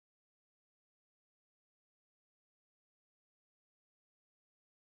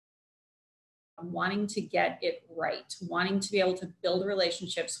wanting to get it right, wanting to be able to build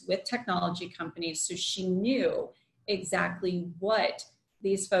relationships with technology companies. So she knew exactly what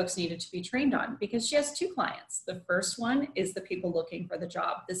these folks needed to be trained on, because she has two clients. The first one is the people looking for the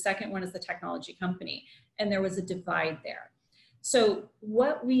job. The second one is the technology company. And there was a divide there. So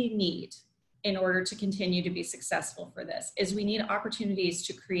what we need in order to continue to be successful for this is we need opportunities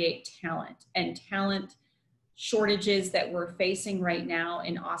to create talent, and talent shortages that we're facing right now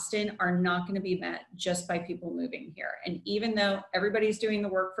in Austin are not going to be met just by people moving here. And even though everybody's doing the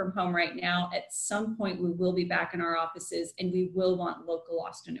work from home right now, at some point we will be back in our offices and we will want local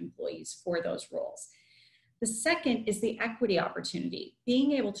Austin employees for those roles. The second is the equity opportunity,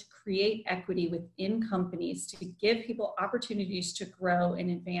 being able to create equity within companies to give people opportunities to grow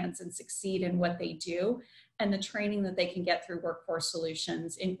and advance and succeed in what they do, and the training that they can get through Workforce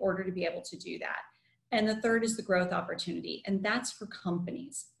Solutions in order to be able to do that. And the third is the growth opportunity, and that's for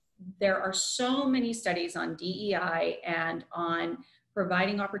companies. There are so many studies on DEI and on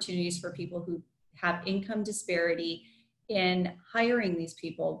providing opportunities for people who have income disparity in hiring these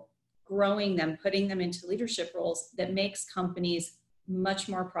people, growing them, putting them into leadership roles, that makes companies much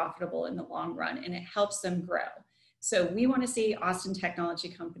more profitable in the long run, and it helps them grow. So we want to see Austin technology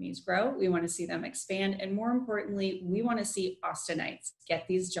companies grow. We want to see them expand. And more importantly, we want to see Austinites get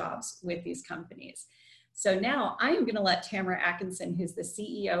these jobs with these companies. So now I am going to let Tamara Atkinson, who's the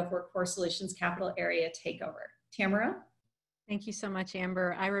CEO of Workforce Solutions Capital Area, take over. Tamara? Thank you so much,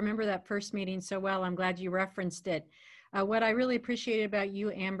 Amber. I remember that first meeting so well. I'm glad you referenced it. What I really appreciated about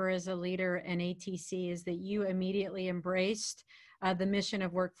you, Amber, as a leader in ATC is that you immediately embraced the mission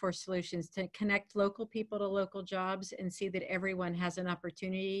of Workforce Solutions to connect local people to local jobs and see that everyone has an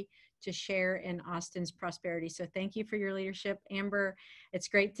opportunity to share in Austin's prosperity. So thank you for your leadership, Amber. It's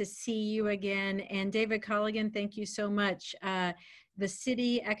great to see you again. And David Colligan, thank you so much. The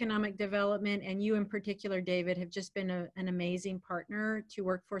city economic development and you in particular, David, have just been an amazing partner to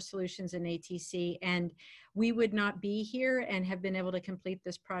Workforce Solutions and ATC. And we would not be here and have been able to complete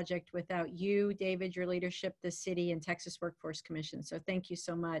this project without you, David, your leadership, the city, and Texas Workforce Commission. So thank you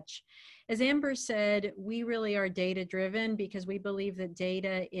so much. As Amber said, we really are data-driven because we believe that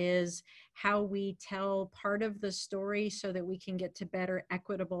data is how we tell part of the story so that we can get to better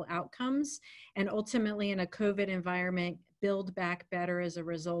equitable outcomes, and ultimately in a COVID environment, build back better as a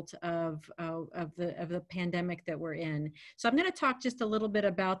result of the pandemic that we're in. So I'm going to talk just a little bit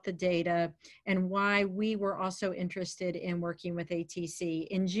about the data and why we were also interested in working with ATC.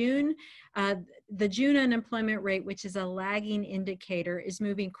 In June, the June unemployment rate, which is a lagging indicator, is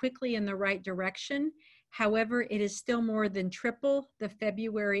moving quickly in the right direction. However, it is still more than triple the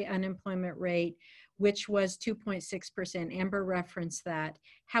February unemployment rate, which was 2.6%. Amber referenced that.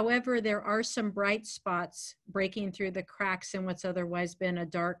 However, there are some bright spots breaking through the cracks in what's otherwise been a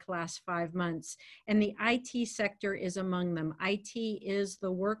dark last 5 months, and the IT sector is among them. IT is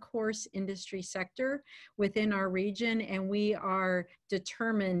the workhorse industry sector within our region, and we are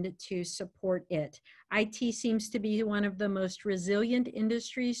determined to support it. IT seems to be one of the most resilient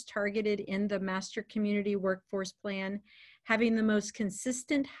industries targeted in the Master Community Workforce Plan, having the most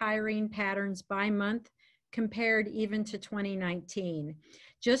consistent hiring patterns by month compared even to 2019.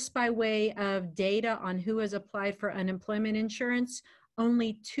 Just by way of data on who has applied for unemployment insurance,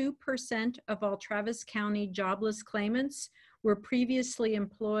 only 2% of all Travis County jobless claimants were previously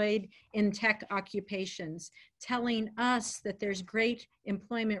employed in tech occupations, telling us that there's great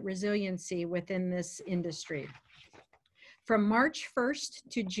employment resiliency within this industry. From March 1st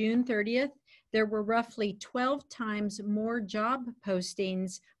to June 30th, there were roughly 12 times more job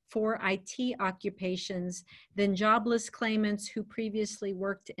postings for IT occupations than jobless claimants who previously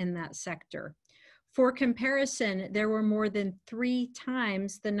worked in that sector. For comparison, there were more than 3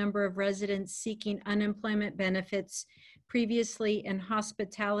 times the number of residents seeking unemployment benefits previously in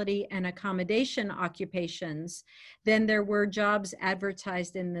hospitality and accommodation occupations than there were jobs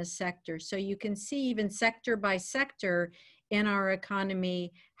advertised in this sector. So you can see even sector by sector in our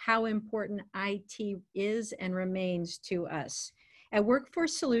economy how important IT is and remains to us. At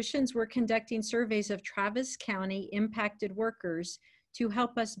Workforce Solutions, we're conducting surveys of Travis County impacted workers to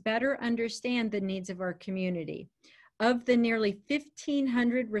help us better understand the needs of our community. Of the nearly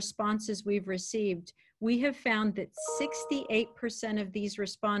 1,500 responses we've received, we have found that 68% of these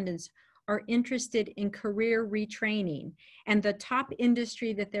respondents are interested in career retraining, and the top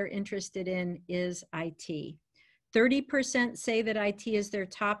industry that they're interested in is IT. 30% say that IT is their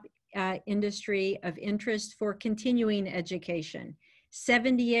top industry of interest for continuing education.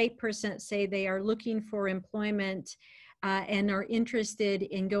 78% say they are looking for employment and are interested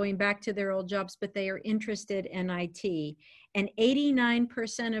in going back to their old jobs, but they are interested in IT. And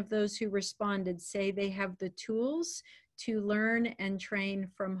 89% of those who responded say they have the tools to learn and train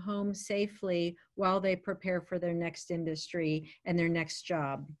from home safely while they prepare for their next industry and their next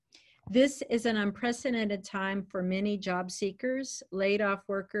job. This is an unprecedented time for many job seekers, laid off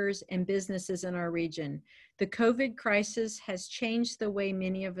workers, and businesses in our region. The COVID crisis has changed the way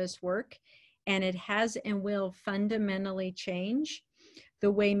many of us work, and it has and will fundamentally change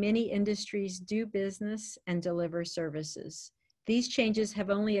the way many industries do business and deliver services. These changes have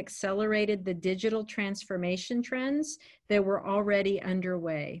only accelerated the digital transformation trends that were already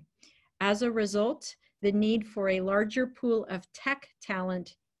underway. As a result, the need for a larger pool of tech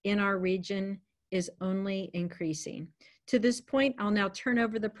talent in our region is only increasing. To this point, I'll now turn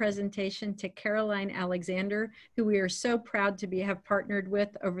over the presentation to Caroline Alexander, who we are so proud to have partnered with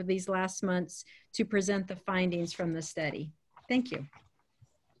over these last months to present the findings from the study. Thank you.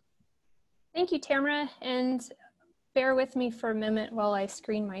 Thank you, Tamara, and bear with me for a moment while I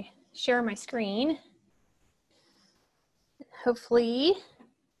share my screen. Hopefully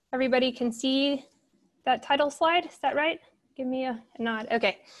everybody can see that title slide. Is that right? Give me a nod.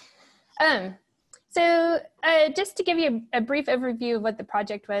 Okay. So just to give you a brief overview of what the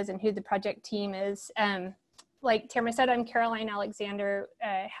project was and who the project team is, like Tamara said, I'm Caroline Alexander.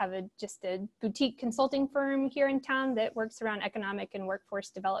 I have just a boutique consulting firm here in town that works around economic and workforce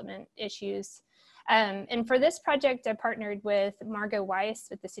development issues. And for this project, I partnered with Margot Weiss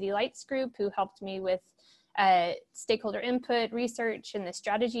with the City Lights Group, who helped me with stakeholder input, research, and the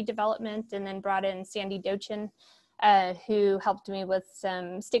strategy development, and then brought in Sandy Dochin, who helped me with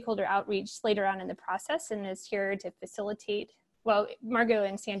some stakeholder outreach later on in the process and is here to facilitate. Well, Margot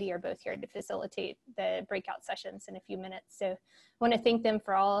and Sandy are both here to facilitate the breakout sessions in a few minutes. So I want to thank them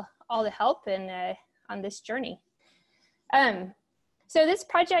for all the help and on this journey. So this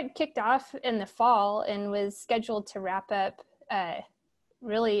project kicked off in the fall and was scheduled to wrap up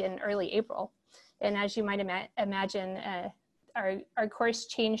really in early April. And as you might imagine, our course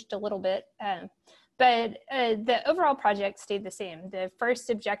changed a little bit. But the overall project stayed the same. The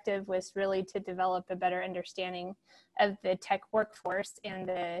first objective was really to develop a better understanding of the tech workforce and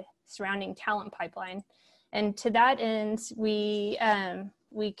the surrounding talent pipeline. And to that end, we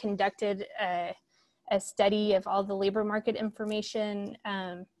conducted a study of all the labor market information.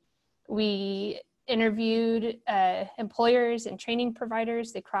 We interviewed employers and training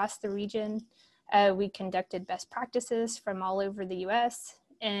providers across the region. We conducted best practices from all over the US.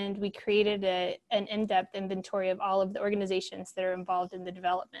 And we created an in-depth inventory of all of the organizations that are involved in the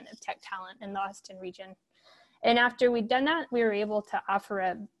development of tech talent in the Austin region. And after we'd done that, we were able to offer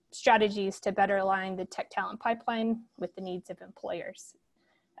up strategies to better align the tech talent pipeline with the needs of employers.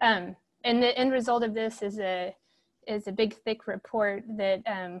 And the end result of this is a big, thick report that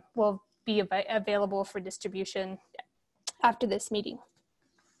will be available for distribution after this meeting.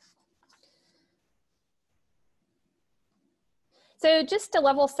 So just to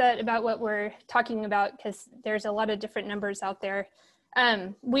level set about what we're talking about, because there's a lot of different numbers out there,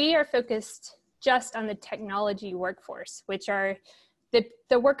 we are focused just on the technology workforce, which are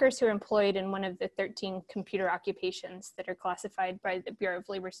the workers who are employed in one of the 13 computer occupations that are classified by the Bureau of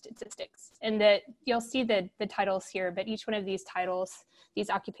Labor Statistics. And that you'll see the titles here, but each one of these titles,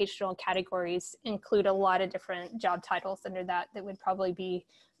 these occupational categories, include a lot of different job titles under that would probably be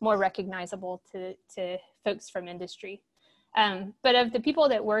more recognizable to folks from industry. But of the people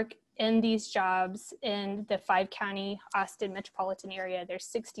that work in these jobs in the 5-county Austin metropolitan area, there's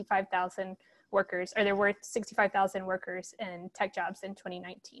 65,000 workers, or there were 65,000 workers in tech jobs in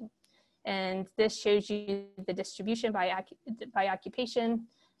 2019. And this shows you the distribution by occupation.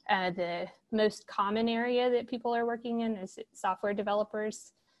 The most common area that people are working in is software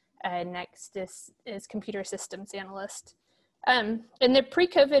developers. Next is computer systems analyst. And the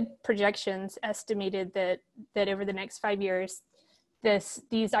pre-COVID projections estimated that over the next 5 years,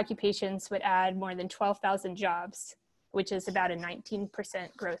 these occupations would add more than 12,000 jobs, which is about a 19%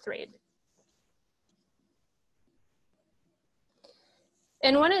 growth rate.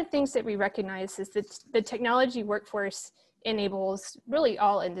 And one of the things that we recognize is that the technology workforce enables really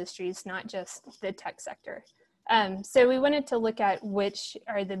all industries, not just the tech sector. So we wanted to look at which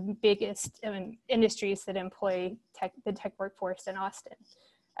are the biggest industries that employ the tech workforce in Austin.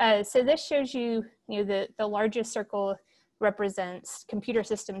 So this shows you, the largest circle represents computer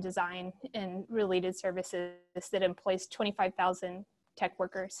system design and related services that employs 25,000 tech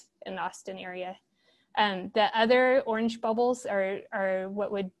workers in the Austin area. The other orange bubbles are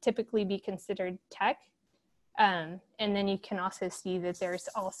what would typically be considered tech. And then you can also see that there's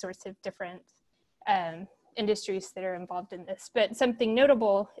all sorts of different industries that are involved in this. But something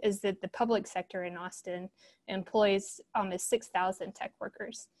notable is that the public sector in Austin employs almost 6,000 tech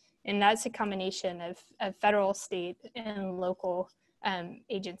workers. And that's a combination of federal, state, and local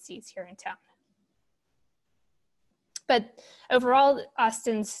agencies here in town. But overall,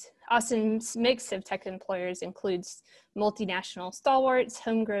 Austin's mix of tech employers includes multinational stalwarts,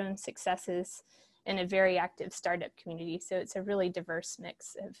 homegrown successes, and a very active startup community. So it's a really diverse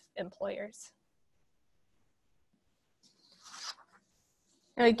mix of employers.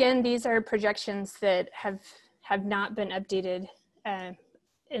 Now again, these are projections that have not been updated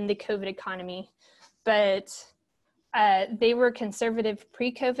in the COVID economy, but they were conservative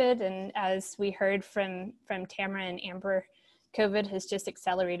pre-COVID, and as we heard from Tamara and Amber, COVID has just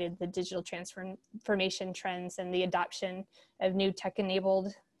accelerated the digital transformation trends and the adoption of new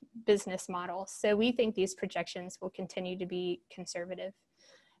tech-enabled business models. So we think these projections will continue to be conservative.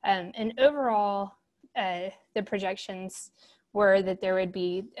 And overall, the projections were that there would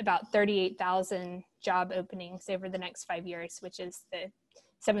be about 38,000 job openings over the next 5 years, which is the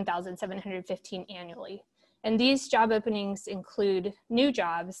 7,715 annually. And these job openings include new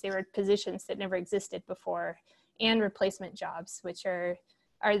jobs. They were positions that never existed before, and replacement jobs, which are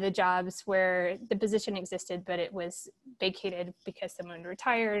the jobs where the position existed, but it was vacated because someone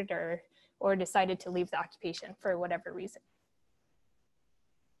retired or decided to leave the occupation for whatever reason.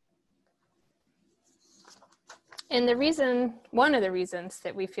 And one of the reasons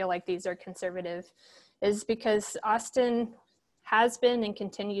that we feel like these are conservative is because Austin has been and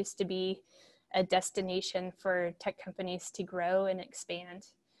continues to be a destination for tech companies to grow and expand.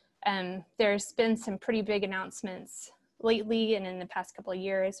 There's been some pretty big announcements lately and in the past couple of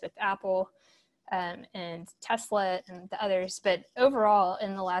years with Apple and Tesla and the others, but overall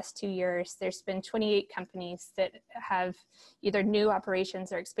in the last 2 years, there's been 28 companies that have either new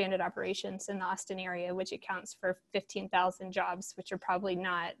operations or expanded operations in the Austin area, which accounts for 15,000 jobs, which are probably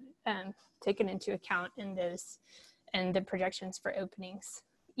not taken into account in those and the projections for openings.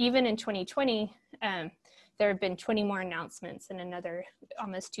 Even in 2020, there have been 20 more announcements and another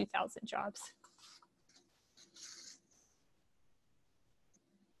almost 2,000 jobs.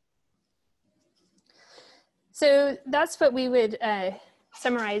 So that's what we would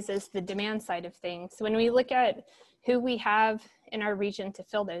summarize as the demand side of things. When we look at who we have in our region to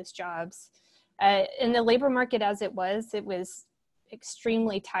fill those jobs, in the labor market as it was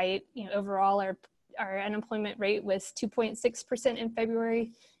extremely tight. You know, overall, our unemployment rate was 2.6% in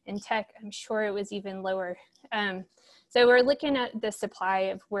February. In tech, I'm sure it was even lower. So we're looking at the supply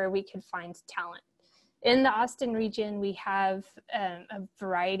of where we could find talent. In the Austin region, we have a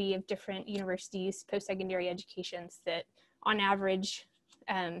variety of different universities, post-secondary educations that on average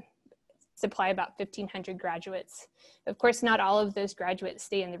supply about 1,500 graduates. Of course, not all of those graduates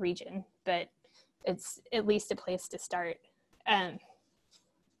stay in the region, but it's at least a place to start. And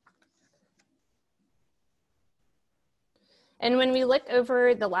when we look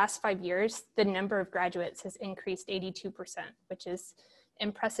over the last 5 years, the number of graduates has increased 82%, which is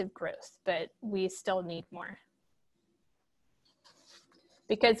impressive growth, but we still need more.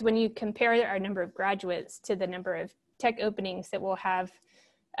 Because when you compare our number of graduates to the number of tech openings that we'll have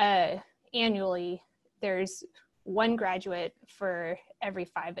annually, there's 1 graduate for every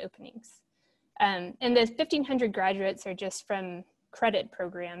 5 openings. And the 1,500 graduates are just from credit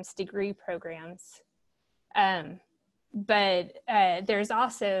programs, degree programs. But there's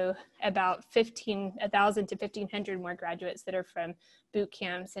also about 1,000 to 1,500 more graduates that are from boot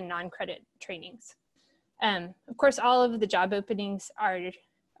camps and non-credit trainings. Of course, all of the job openings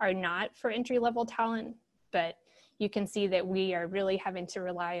are not for entry-level talent, but you can see that we are really having to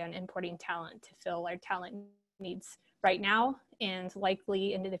rely on importing talent to fill our talent needs right now and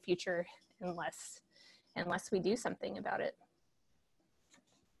likely into the future unless we do something about it.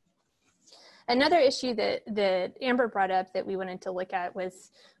 Another issue that Amber brought up that we wanted to look at was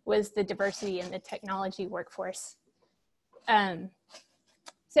the diversity in the technology workforce.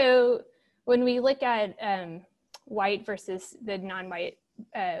 So when we look at white versus the non-white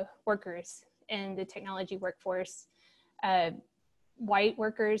workers in the technology workforce, white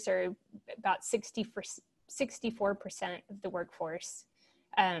workers are about 64% of the workforce,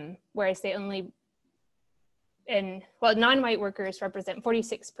 whereas they only non-white workers represent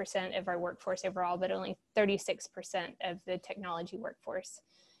 46% of our workforce overall, but only 36% of the technology workforce.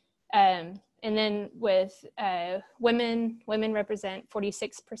 And then with women represent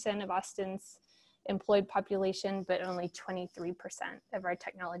 46% of Austin's employed population, but only 23% of our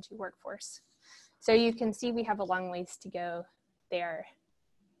technology workforce. So you can see we have a long ways to go there.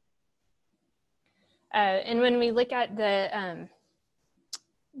 And when we look at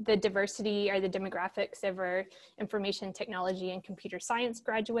the diversity or the demographics of our information technology and computer science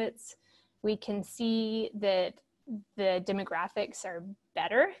graduates, we can see that the demographics are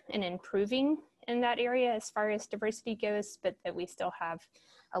better and improving in that area as far as diversity goes, but that we still have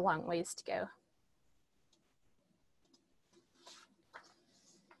a long ways to go.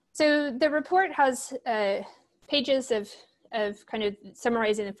 So the report has pages of kind of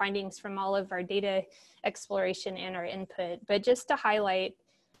summarizing the findings from all of our data exploration and our input, but just to highlight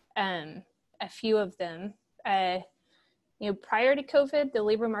a few of them. You know, prior to COVID, the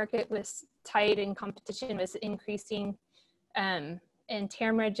labor market was tight and competition was increasing. And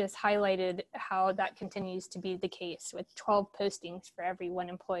Tamara just highlighted how that continues to be the case with 12 postings for every one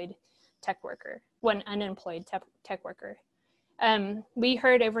unemployed tech worker. We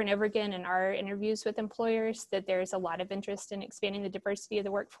heard over and over again in our interviews with employers that there's a lot of interest in expanding the diversity of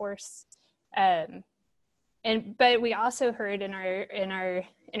the workforce. But we also heard in our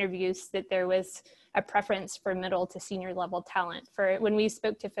interviews that there was a preference for middle to senior level talent. For when we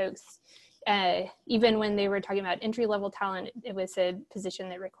spoke to folks, even when they were talking about entry level talent, it was a position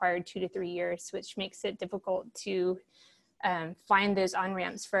that required 2 to 3 years, which makes it difficult to find those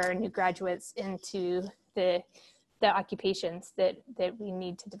on-ramps for our new graduates into the occupations that we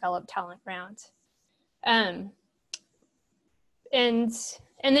need to develop talent around. And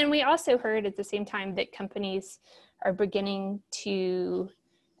then we also heard at the same time that companies are beginning to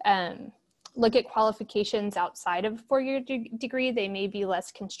look at qualifications outside of a 4-year degree. They may be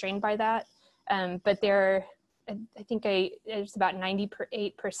less constrained by that, but I think it's about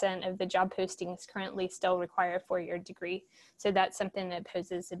 98% of the job postings currently still require a 4-year degree. So that's something that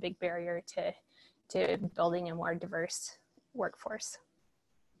poses a big barrier to building a more diverse workforce.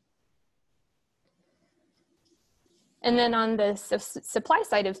 And then on the supply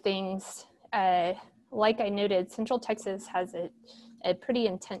side of things, like I noted, Central Texas has a pretty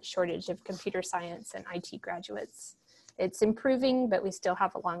intense shortage of computer science and IT graduates. It's improving, but we still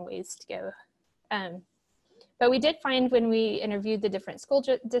have a long ways to go. But we did find when we interviewed the different school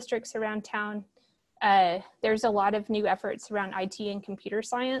districts around town, there's a lot of new efforts around IT and computer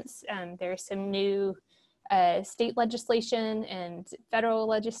science. There's some new state legislation and federal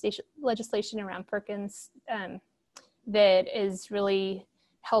legislation around Perkins that is really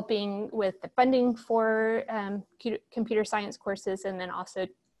helping with the funding for computer science courses, and then also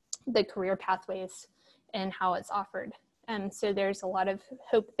the career pathways and how it's offered. So there's a lot of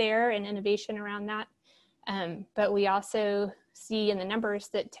hope there and innovation around that. But we also see in the numbers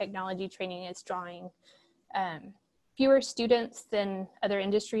that technology training is drawing fewer students than other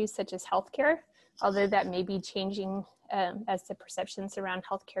industries such as healthcare, although that may be changing as the perceptions around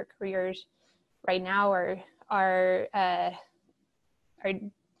healthcare careers right now are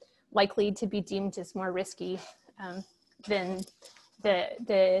likely to be deemed as more risky than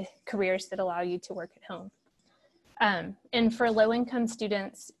the careers that allow you to work at home. And for low-income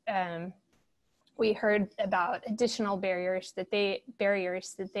students, we heard about additional barriers that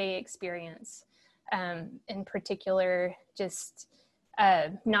they experience. In particular, just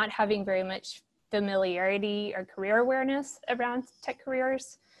not having very much familiarity or career awareness around tech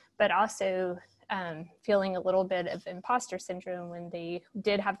careers, but also feeling a little bit of imposter syndrome when they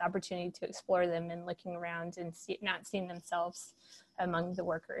did have the opportunity to explore them and looking around and not seeing themselves among the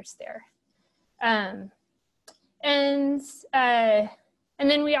workers there. And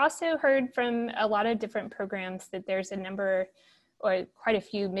then we also heard from a lot of different programs that there's a number or quite a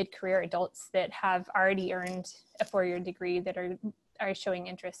few mid-career adults that have already earned a 4-year degree that are showing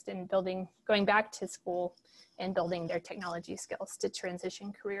interest in going back to school and building their technology skills to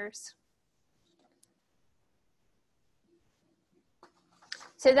transition careers.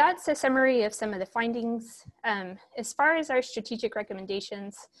 So that's a summary of some of the findings. As far as our strategic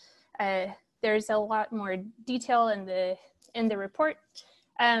recommendations, there's a lot more detail in the report,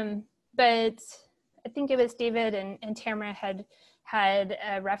 but I think it was David and Tamara had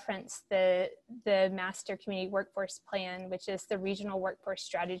referenced the Master Community Workforce Plan, which is the regional workforce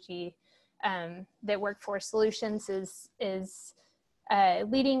strategy that Workforce Solutions is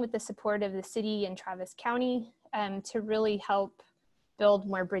leading with the support of the city and Travis County to really help build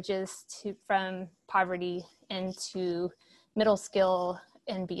more bridges from poverty into middle skill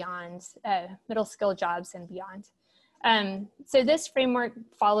and beyond, middle skill jobs and beyond. So this framework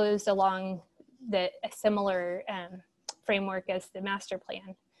follows along a similar framework as the master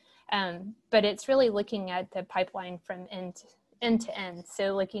plan, but it's really looking at the pipeline from end to end.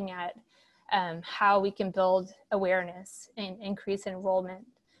 So looking at how we can build awareness and increase enrollment.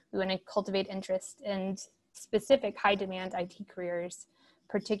 We want to cultivate interest in specific high demand IT careers,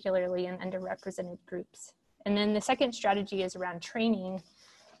 particularly in underrepresented groups. And then the second strategy is around training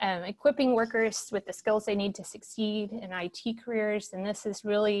equipping workers with the skills they need to succeed in IT careers. And this is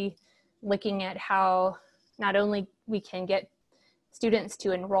really looking at how not only we can get students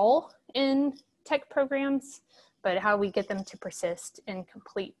to enroll in tech programs, but how we get them to persist and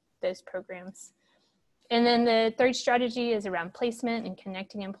complete those programs. And then the third strategy is around placement and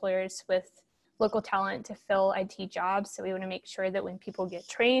connecting employers with local talent to fill IT jobs. So we want to make sure that when people get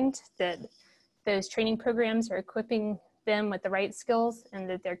trained, that those training programs are equipping them with the right skills and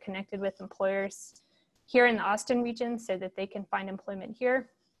that they're connected with employers here in the Austin region so that they can find employment here.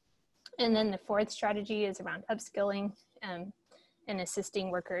 And then the fourth strategy is around upskilling and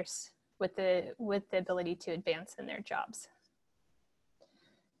assisting workers with the ability to advance in their jobs.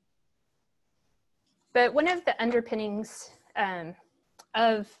 But one of the underpinnings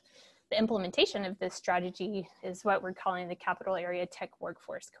of the implementation of this strategy is what we're calling the Capital Area Tech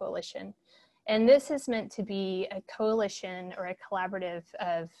Workforce Coalition. And this is meant to be a coalition or a collaborative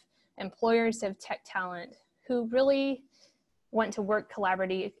of employers of tech talent who really want to work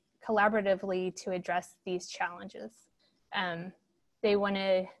collaboratively to address these challenges. They'd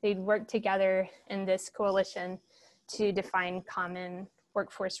work together in this coalition to define common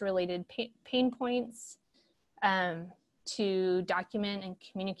workforce-related pain points, to document and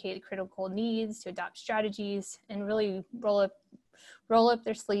communicate critical needs, to adopt strategies, and really roll up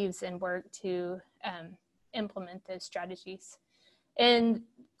their sleeves and work to implement those strategies. And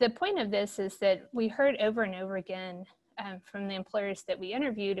the point of this is that we heard over and over again from the employers that we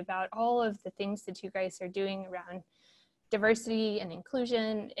interviewed about all of the things that you guys are doing around diversity and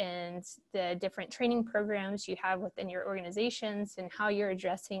inclusion and the different training programs you have within your organizations and how you're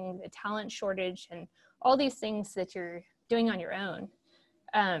addressing the talent shortage and all these things that you're doing on your own.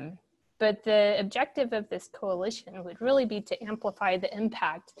 But the objective of this coalition would really be to amplify the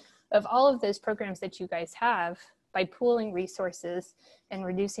impact of all of those programs that you guys have by pooling resources and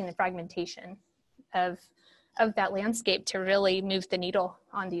reducing the fragmentation of that landscape to really move the needle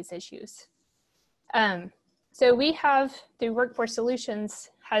on these issues. So we have, through Workforce Solutions,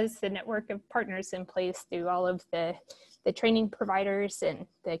 has the network of partners in place through all of the training providers and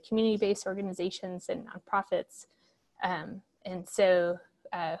the community-based organizations and nonprofits. And so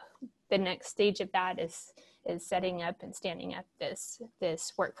the next stage of that is setting up and standing up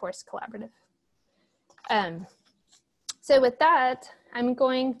this workforce collaborative. So with that, I'm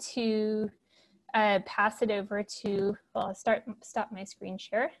going to pass it over to, well, I'll stop my screen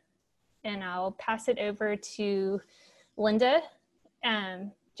share, and I'll pass it over to Linda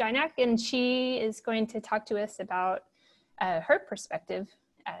Jinak, and she is going to talk to us about her perspective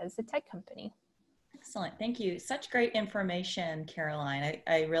as a tech company. Excellent, thank you. Such great information, Caroline.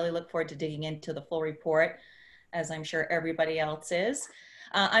 I really look forward to digging into the full report, as I'm sure everybody else is.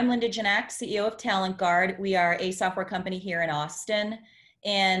 I'm Linda Jinak, CEO of Talent Guard. We are a software company here in Austin,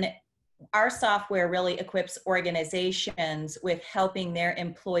 and our software really equips organizations with helping their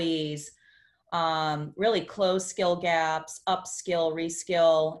employees really close skill gaps, upskill,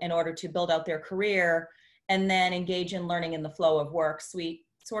 reskill in order to build out their career, and then engage in learning in the flow of work. So we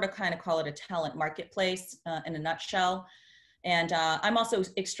sort of kind of call it a talent marketplace in a nutshell. And I'm also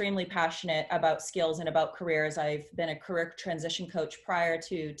extremely passionate about skills and about careers. I've been a career transition coach prior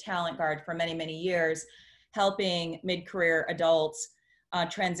to Talent Guard for many, many years, helping mid-career adults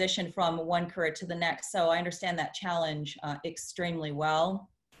transition from one career to the next. So I understand that challenge extremely well.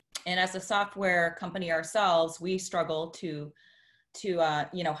 And as a software company ourselves, we struggle to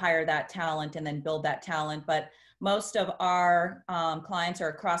hire that talent and then build that talent. But most of our clients are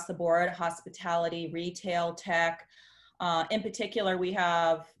across the board: hospitality, retail, tech. In particular, we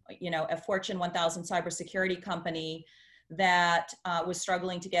have a Fortune 1000 cybersecurity company that was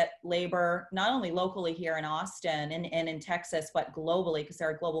struggling to get labor, not only locally here in Austin and in Texas, but globally, because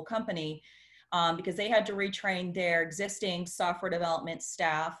they're a global company, because they had to retrain their existing software development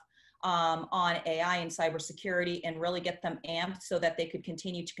staff on AI and cybersecurity and really get them amped so that they could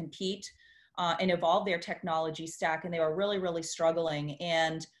continue to compete and evolve their technology stack. And they were really, really struggling.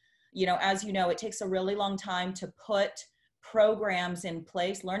 And, as you know, it takes a really long time to put programs in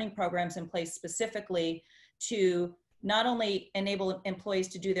place, learning programs in place specifically to not only enable employees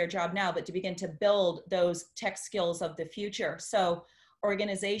to do their job now, but to begin to build those tech skills of the future. So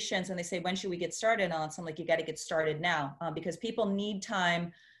organizations, when they say, when should we get started on something, like, you got to get started now, because people need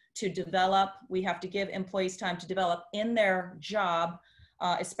time to develop. We have to give employees time to develop in their job,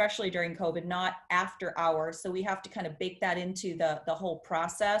 especially during COVID, not after hours. So we have to kind of bake that into the whole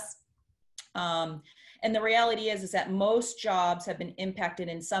process. And the reality is that most jobs have been impacted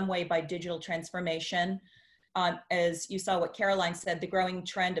in some way by digital transformation. As you saw what Caroline said, the growing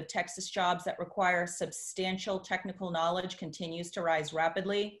trend of Texas jobs that require substantial technical knowledge continues to rise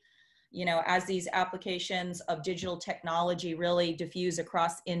rapidly. You know, as these applications of digital technology really diffuse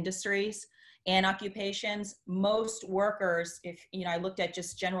across industries and occupations, most workers, if, you know, I looked at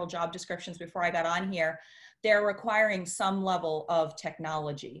just general job descriptions before I got on here, they're requiring some level of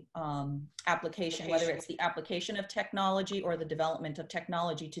technology application, whether it's the application of technology or the development of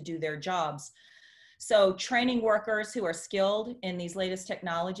technology to do their jobs. So training workers who are skilled in these latest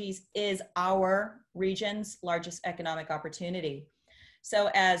technologies is our region's largest economic opportunity. So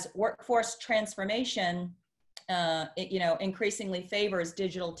as workforce transformation, you know, increasingly favors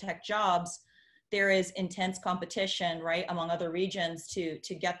digital tech jobs, there is intense competition, right, among other regions to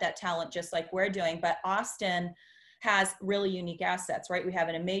get that talent, just like we're doing. But Austin has really unique assets, right? We have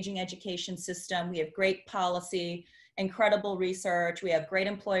an amazing education system. We have great policy, incredible research. We have great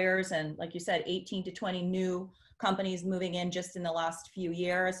employers, and like you said, 18 to 20 new companies moving in just in the last few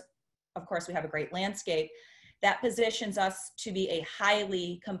years. Of course, we have a great landscape that positions us to be a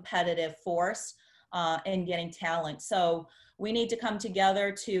highly competitive force in getting talent. So we need to come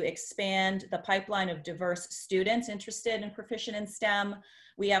together to expand the pipeline of diverse students interested and proficient in STEM.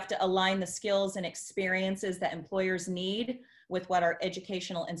 We have to align the skills and experiences that employers need with what our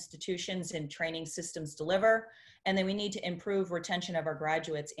educational institutions and training systems deliver. And then we need to improve retention of our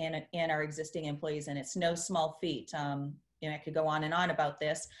graduates and our existing employees. And it's no small feat. You know, I could go on and on about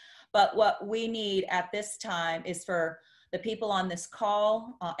this, but what we need at this time is for the people on this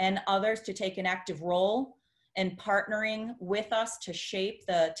call and others to take an active role in partnering with us to shape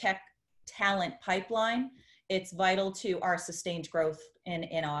the tech talent pipeline. It's vital to our sustained growth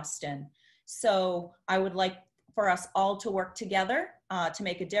in Austin. So I would like for us all to work together to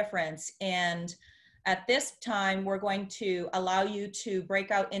make a difference. And at this time, we're going to allow you to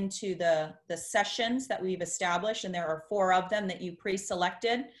break out into the sessions that we've established, and there are 4 of them that you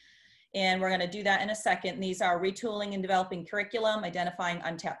pre-selected. And we're going to do that in a second. These are retooling and developing curriculum, identifying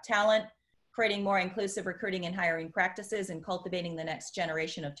untapped talent, creating more inclusive recruiting and hiring practices, and cultivating the next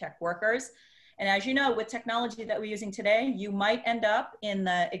generation of tech workers. And as you know, with technology that we're using today, you might end up in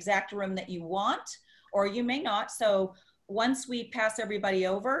the exact room that you want, or you may not. So once we pass everybody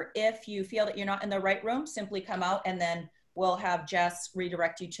over, if you feel that you're not in the right room, simply come out and then we'll have Jess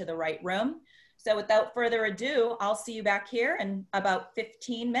redirect you to the right room. So without further ado, I'll see you back here in about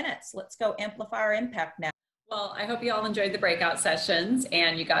 15 minutes. Let's go amplify our impact now. Well, I hope you all enjoyed the breakout sessions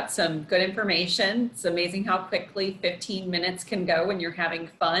and you got some good information. It's amazing how quickly 15 minutes can go when you're having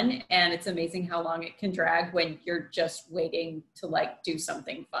fun, and it's amazing how long it can drag when you're just waiting to like do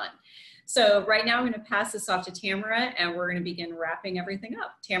something fun. So right now I'm going to pass this off to Tamara, and we're going to begin wrapping everything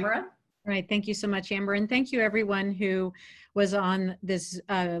up. Tamara? Right. Thank you so much, Amber. And thank you everyone who was on this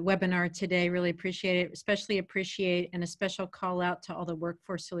webinar today. Really appreciate it. Especially appreciate, and a special call out to all the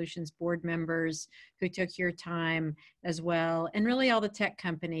Workforce Solutions board members who took your time as well. And really all the tech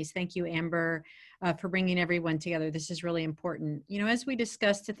companies. Thank you, Amber, for bringing everyone together. This is really important. You know, as we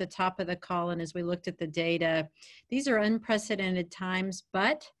discussed at the top of the call and as we looked at the data, these are unprecedented times,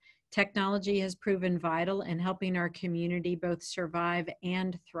 but technology has proven vital in helping our community both survive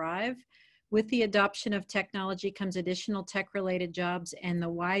and thrive. With the adoption of technology comes additional tech-related jobs and the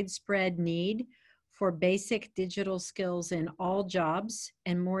widespread need for basic digital skills in all jobs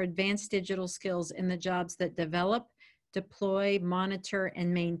and more advanced digital skills in the jobs that develop, deploy, monitor,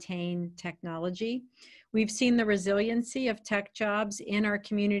 and maintain technology. We've seen the resiliency of tech jobs in our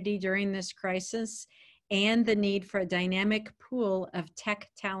community during this crisis, and the need for a dynamic pool of tech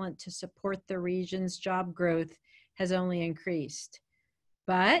talent to support the region's job growth has only increased.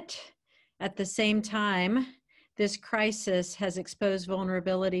 But at the same time, this crisis has exposed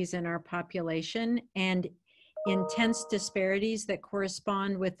vulnerabilities in our population and intense disparities that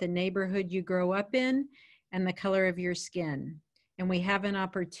correspond with the neighborhood you grow up in and the color of your skin. And we have an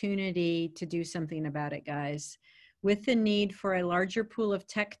opportunity to do something about it, guys. With the need for a larger pool of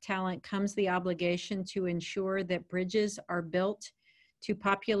tech talent comes the obligation to ensure that bridges are built to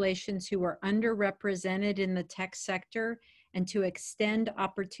populations who are underrepresented in the tech sector and to extend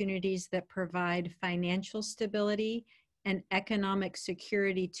opportunities that provide financial stability and economic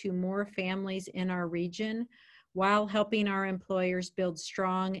security to more families in our region, while helping our employers build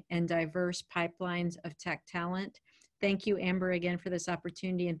strong and diverse pipelines of tech talent. Thank you, Amber, again for this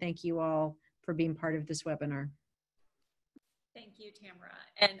opportunity, and thank you all for being part of this webinar. Thank you, Tamara.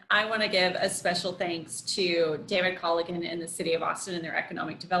 And I want to give a special thanks to David Colligan in the City of Austin and their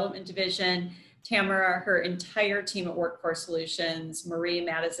Economic Development Division, Tamara, her entire team at Workforce Solutions, Marie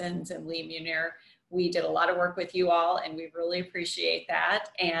Madisons and Lee Munir. We did a lot of work with you all, and we really appreciate that.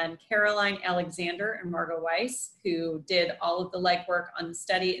 And Caroline Alexander and Margot Weiss, who did all of the legwork on the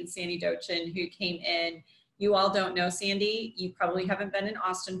study, and Sandy Dochin, who came in. You all don't know Sandy. You probably haven't been in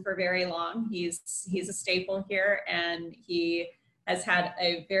Austin for very long. He's a staple here, and he has had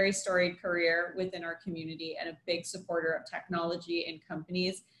a very storied career within our community and a big supporter of technology and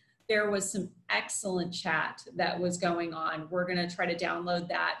companies. There was some excellent chat that was going on. We're going to try to download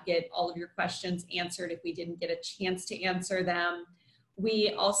that, get all of your questions answered if we didn't get a chance to answer them.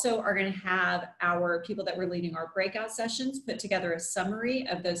 We also are going to have our people that were leading our breakout sessions put together a summary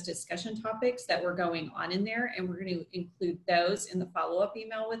of those discussion topics that were going on in there, and we're going to include those in the follow-up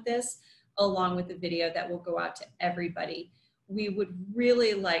email with this, along with the video that will go out to everybody. We would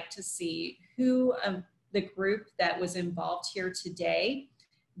really like to see who the group that was involved here today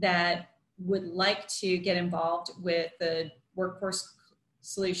that would like to get involved with the Workforce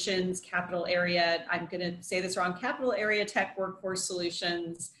Solutions Capital Area, I'm going to say this wrong, Capital Area Tech Workforce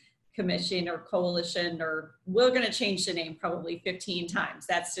Solutions Commission or Coalition, or we're going to change the name probably 15 times.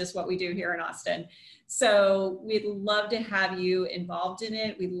 That's just what we do here in Austin. So we'd love to have you involved in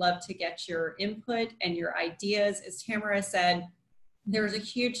it. We'd love to get your input and your ideas. As Tamara said, there's a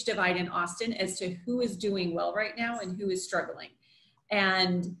huge divide in Austin as to who is doing well right now and who is struggling.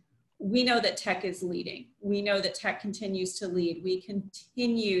 And we know that tech is leading. We know that tech continues to lead. We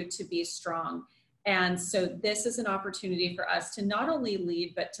continue to be strong. And so this is an opportunity for us to not only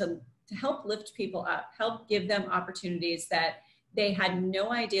lead, but to help lift people up, help give them opportunities that they had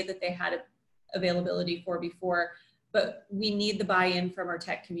no idea that they had availability for before. But we need the buy-in from our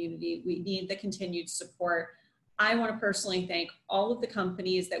tech community. We need the continued support. I want to personally thank all of the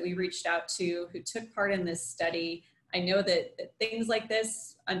companies that we reached out to who took part in this study. I know that things like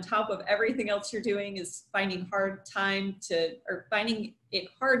this, on top of everything else you're doing, is finding it hard to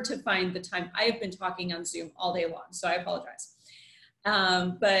find the time. I have been talking on Zoom all day long, so I apologize.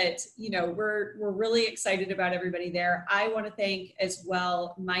 But you know, we're really excited about everybody there. I want to thank as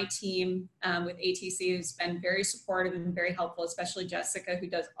well my team with ATC, who's been very supportive and very helpful, especially Jessica, who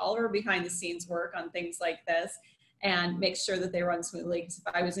does all of our behind the scenes work on things like this and makes sure that they run smoothly. Because if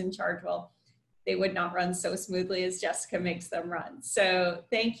I was in charge, well, they would not run so smoothly as Jessica makes them run. So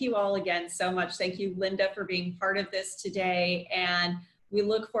thank you all again so much. Thank you, Linda, for being part of this today. And we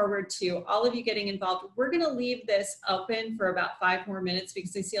look forward to all of you getting involved. We're going to leave this open for about 5 more minutes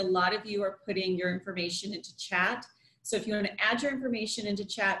because I see a lot of you are putting your information into chat. So if you want to add your information into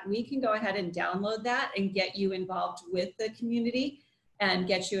chat, we can go ahead and download that and get you involved with the community and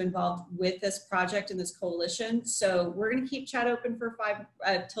get you involved with this project and this coalition. So we're going to keep chat open for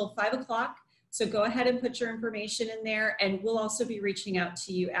till 5 o'clock. So go ahead and put your information in there, and we'll also be reaching out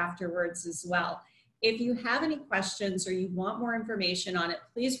to you afterwards as well. If you have any questions or you want more information on it,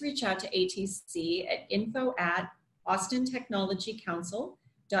 please reach out to ATC at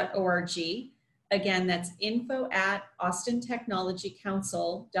info@austintechnologycouncil.org. Again, that's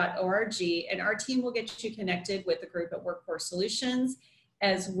info@austintechnologycouncil.org, and our team will get you connected with the group at Workforce Solutions,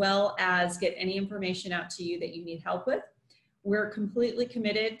 as well as get any information out to you that you need help with. We're completely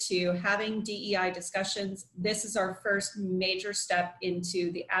committed to having DEI discussions. This is our first major step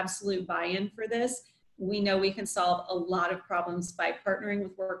into the absolute buy-in for this. We know we can solve a lot of problems by partnering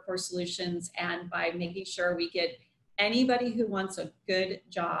with Workforce Solutions and by making sure we get anybody who wants a good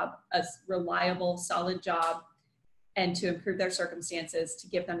job, a reliable, solid job, and to improve their circumstances, to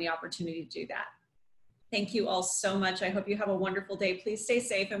give them the opportunity to do that. Thank you all so much. I hope you have a wonderful day. Please stay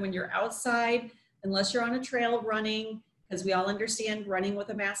safe. And when you're outside, unless you're on a trail running, because we all understand running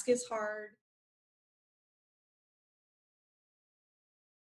with a mask is hard.